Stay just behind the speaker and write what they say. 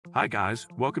Hi guys,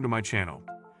 welcome to my channel.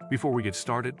 Before we get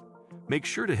started, make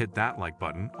sure to hit that like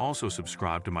button, also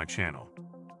subscribe to my channel.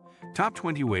 Top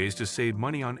 20 ways to save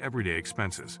money on everyday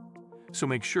expenses. So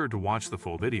make sure to watch the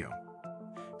full video.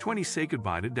 20. Say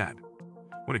goodbye to debt.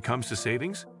 When it comes to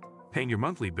savings, paying your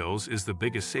monthly bills is the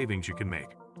biggest savings you can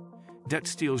make. Debt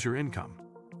steals your income.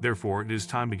 Therefore, it is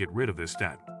time to get rid of this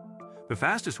debt. The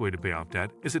fastest way to pay off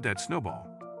debt is a debt snowball.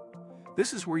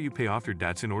 This is where you pay off your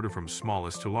debts in order from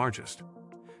smallest to largest.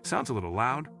 Sounds a little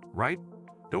loud, right?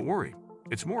 Don't worry,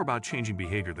 it's more about changing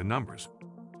behavior than numbers.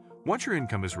 Once your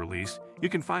income is released, you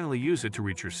can finally use it to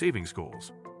reach your savings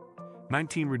goals.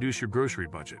 19. Reduce your grocery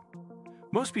budget.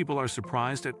 Most people are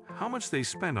surprised at how much they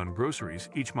spend on groceries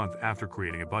each month after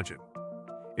creating a budget.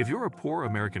 If you're a poor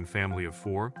American family of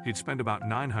 4, you'd spend about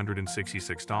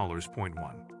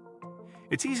 $966.1.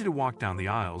 It's easy to walk down the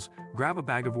aisles, grab a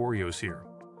bag of Oreos here,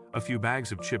 a few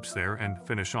bags of chips there, and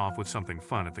finish off with something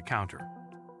fun at the counter.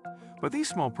 But these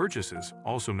small purchases,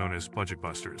 also known as budget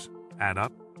busters, add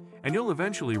up, and you'll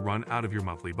eventually run out of your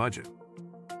monthly budget.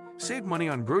 Save money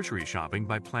on grocery shopping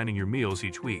by planning your meals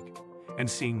each week and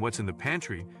seeing what's in the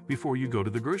pantry before you go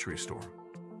to the grocery store.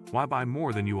 Why buy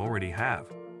more than you already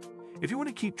have? If you want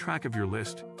to keep track of your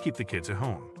list, keep the kids at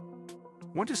home.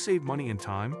 Want to save money and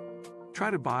time? Try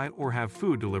to buy or have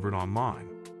food delivered online.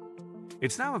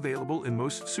 It's now available in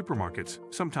most supermarkets,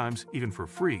 sometimes even for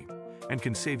free, and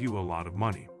can save you a lot of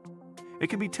money. It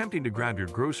can be tempting to grab your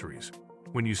groceries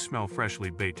when you smell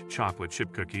freshly baked chocolate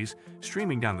chip cookies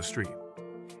streaming down the street.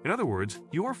 In other words,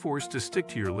 you are forced to stick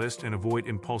to your list and avoid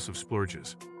impulsive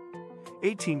splurges.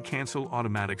 18. Cancel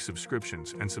automatic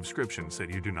subscriptions and subscriptions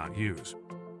that you do not use.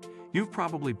 You've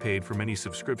probably paid for many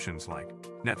subscriptions like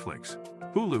Netflix,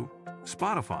 Hulu,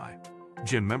 Spotify,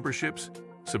 gym memberships,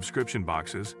 subscription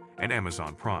boxes, and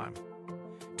Amazon Prime.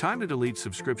 Time to delete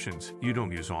subscriptions you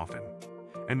don't use often,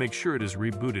 and make sure it is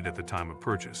rebooted at the time of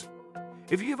purchase.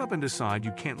 If you give up and decide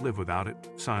you can't live without it,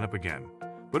 sign up again,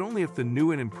 but only if the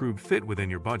new and improved fit within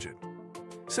your budget.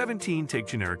 17. Take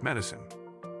generic medicine.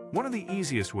 One of the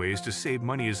easiest ways to save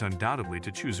money is undoubtedly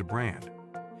to choose a brand.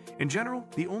 In general,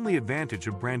 the only advantage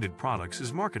of branded products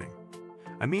is marketing.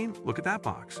 I mean, look at that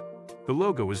box. The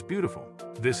logo is beautiful.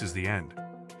 This is the end.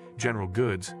 General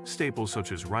goods, staples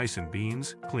such as rice and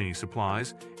beans, cleaning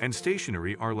supplies, and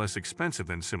stationery are less expensive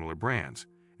than similar brands,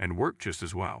 and work just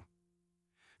as well.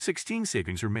 16.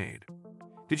 Savings are made.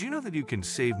 Did you know that you can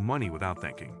save money without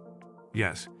thinking?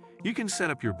 Yes, you can set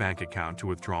up your bank account to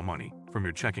withdraw money from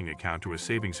your checking account to a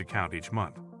savings account each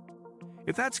month.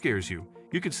 If that scares you,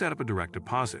 you could set up a direct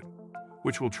deposit,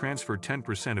 which will transfer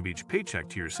 10% of each paycheck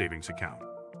to your savings account.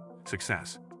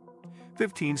 Success.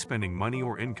 15. Spending money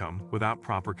or income without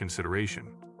proper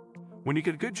consideration. When you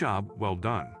get a good job, well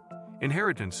done.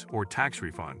 Inheritance or tax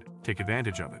refund, take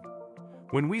advantage of it.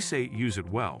 When we say use it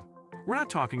well, we're not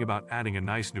talking about adding a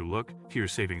nice new look to your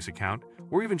savings account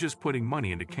or even just putting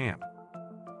money into camp.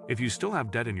 If you still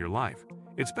have debt in your life,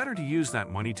 it's better to use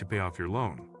that money to pay off your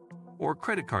loan or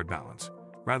credit card balance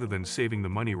rather than saving the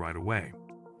money right away.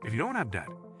 If you don't have debt,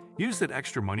 use that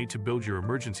extra money to build your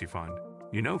emergency fund,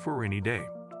 for a rainy day.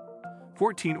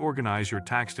 14. Organize your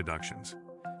tax deductions.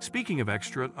 Speaking of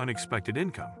extra unexpected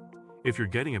income, if you're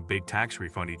getting a big tax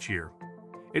refund each year,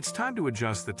 it's time to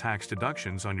adjust the tax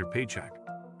deductions on your paycheck.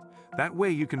 That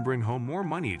way you can bring home more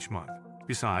money each month.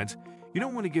 Besides, you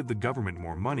don't want to give the government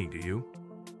more money, do you?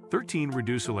 13.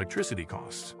 Reduce electricity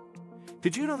costs.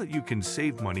 Did you know that you can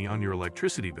save money on your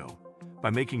electricity bill by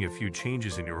making a few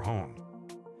changes in your home?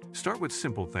 Start with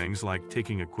simple things like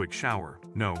taking a quick shower.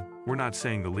 No, we're not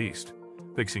saying the least.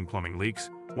 Fixing plumbing leaks,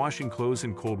 washing clothes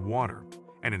in cold water,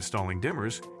 and installing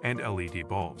dimmers and LED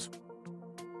bulbs.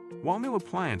 While new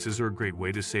appliances are a great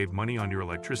way to save money on your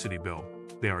electricity bill,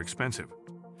 they are expensive.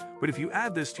 But if you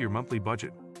add this to your monthly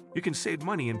budget, you can save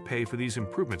money and pay for these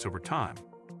improvements over time.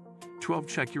 12.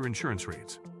 Check your insurance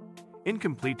rates.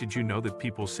 Incomplete. Did you know that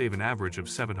people save an average of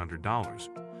 $700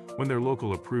 when their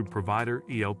local approved provider,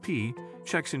 ELP,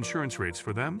 checks insurance rates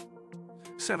for them?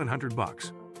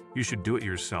 $700. You should do it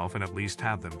yourself and at least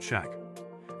have them check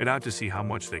it out to see how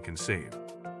much they can save.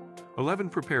 11.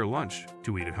 Prepare lunch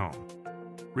to eat at home.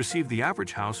 Receive. The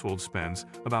average household spends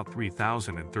about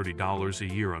 $3,030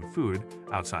 a year on food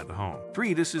outside the home.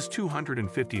 3. This is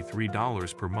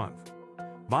 $253 per month.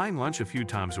 Buying lunch a few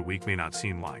times a week may not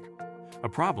seem like a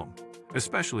problem,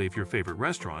 especially if your favorite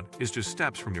restaurant is just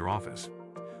steps from your office.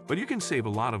 But you can save a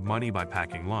lot of money by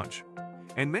packing lunch.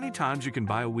 And many times you can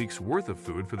buy a week's worth of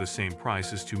food for the same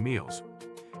price as 2 meals.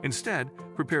 Instead,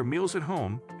 prepare meals at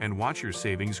home and watch your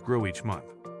savings grow each month.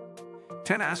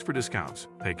 10. Ask for discounts.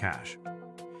 Pay cash.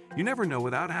 You never know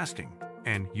without asking,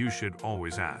 and you should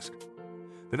always ask.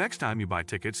 The next time you buy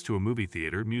tickets to a movie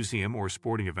theater, museum, or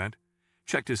sporting event,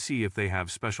 check to see if they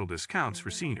have special discounts for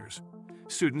seniors,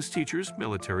 students, teachers,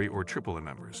 military, or AAA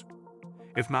members.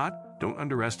 If not, don't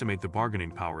underestimate the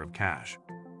bargaining power of cash.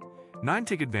 9.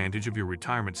 Take advantage of your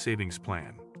retirement savings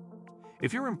plan.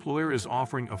 If your employer is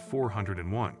offering a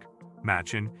 401k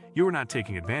match-in, you are not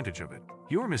taking advantage of it.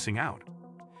 You are missing out.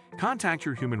 Contact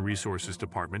your Human Resources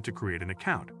Department to create an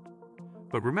account.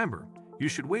 But remember, you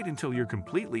should wait until you're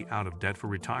completely out of debt for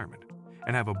retirement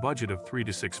and have a budget of 3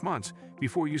 to 6 months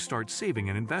before you start saving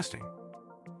and investing.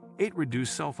 8. Reduce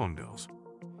cell phone bills.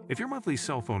 If your monthly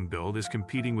cell phone bill is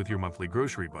competing with your monthly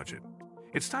grocery budget,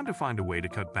 it's time to find a way to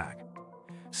cut back.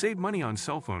 Save money on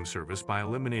cell phone service by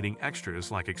eliminating extras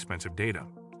like expensive data,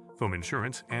 phone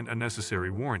insurance, and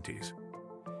unnecessary warranties.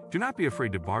 Do not be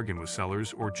afraid to bargain with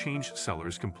sellers or change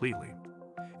sellers completely.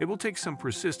 It will take some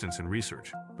persistence and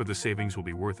research, but the savings will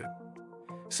be worth it.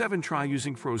 7. Try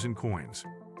using frozen coins.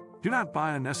 Do not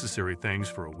buy unnecessary things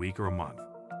for a week or a month.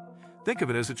 Think of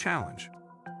it as a challenge.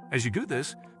 As you do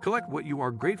this, collect what you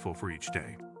are grateful for each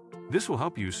day. This will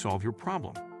help you solve your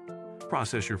problem.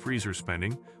 Process your freezer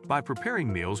spending by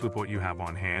preparing meals with what you have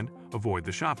on hand. Avoid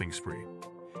the shopping spree.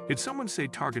 Did someone say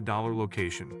target dollar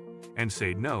location and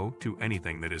say no to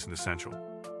anything that isn't essential?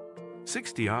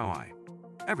 6. DIY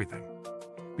everything.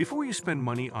 Before you spend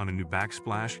money on a new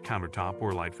backsplash, countertop,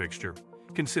 or light fixture,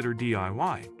 consider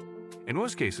DIY. In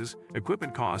most cases,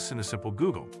 equipment costs in a simple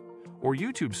Google or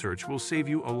YouTube search will save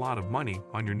you a lot of money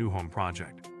on your new home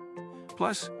project.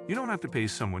 Plus, you don't have to pay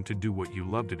someone to do what you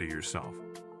love to do yourself.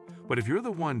 But if you're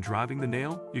the one driving the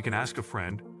nail, you can ask a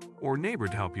friend or neighbor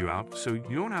to help you out so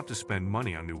you don't have to spend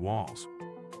money on new walls.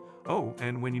 Oh,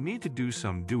 and when you need to do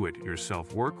some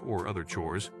do-it-yourself work or other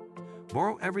chores,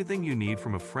 borrow everything you need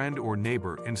from a friend or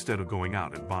neighbor instead of going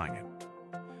out and buying it.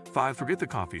 5. Forget the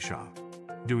coffee shop.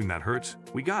 Doing that hurts,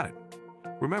 we got it.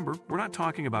 Remember, we're not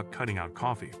talking about cutting out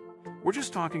coffee. We're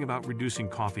just talking about reducing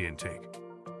coffee intake.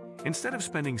 Instead of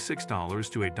spending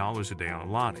 $6 to $8 a day on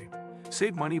a latte,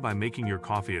 save money by making your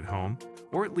coffee at home,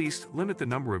 or at least limit the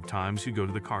number of times you go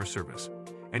to the car service,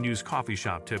 and use coffee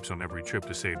shop tips on every trip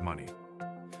to save money.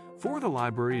 4. The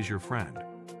library is your friend.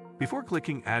 Before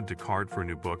clicking Add to Cart for a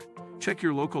new book, check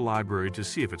your local library to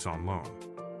see if it's on loan.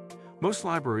 Most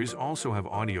libraries also have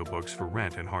audiobooks for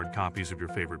rent and hard copies of your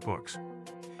favorite books.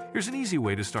 Here's an easy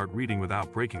way to start reading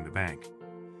without breaking the bank.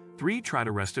 3. Try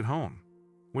to rest at home.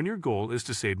 When your goal is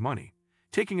to save money,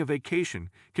 taking a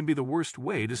vacation can be the worst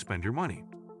way to spend your money.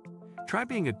 Try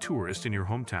being a tourist in your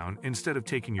hometown instead of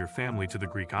taking your family to the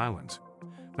Greek islands.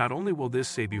 Not only will this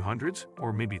save you hundreds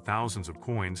or maybe thousands of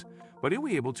coins, but you'll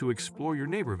be able to explore your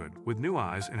neighborhood with new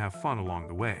eyes and have fun along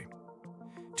the way.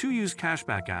 2. Use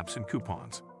cashback apps and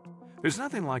coupons. There's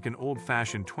nothing like an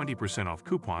old-fashioned 20% off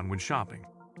coupon when shopping.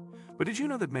 But did you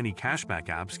know that many cashback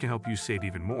apps can help you save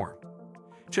even more?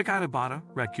 Check out Ibotta,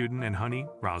 Rakuten, and Honey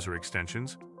browser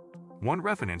extensions. 1.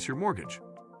 Refinance your mortgage.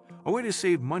 A way to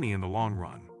save money in the long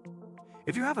run.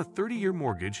 If you have a 30-year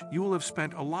mortgage, you will have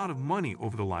spent a lot of money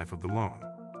over the life of the loan.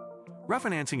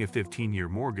 Refinancing a 15-year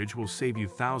mortgage will save you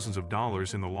thousands of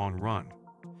dollars in the long run.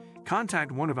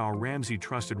 Contact one of our Ramsey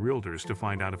trusted realtors to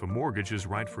find out if a mortgage is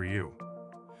right for you.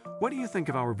 What do you think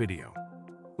of our video?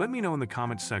 Let me know in the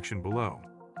comments section below.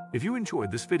 If you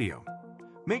enjoyed this video,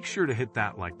 make sure to hit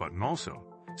that like button also.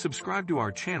 Subscribe to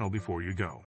our channel before you go.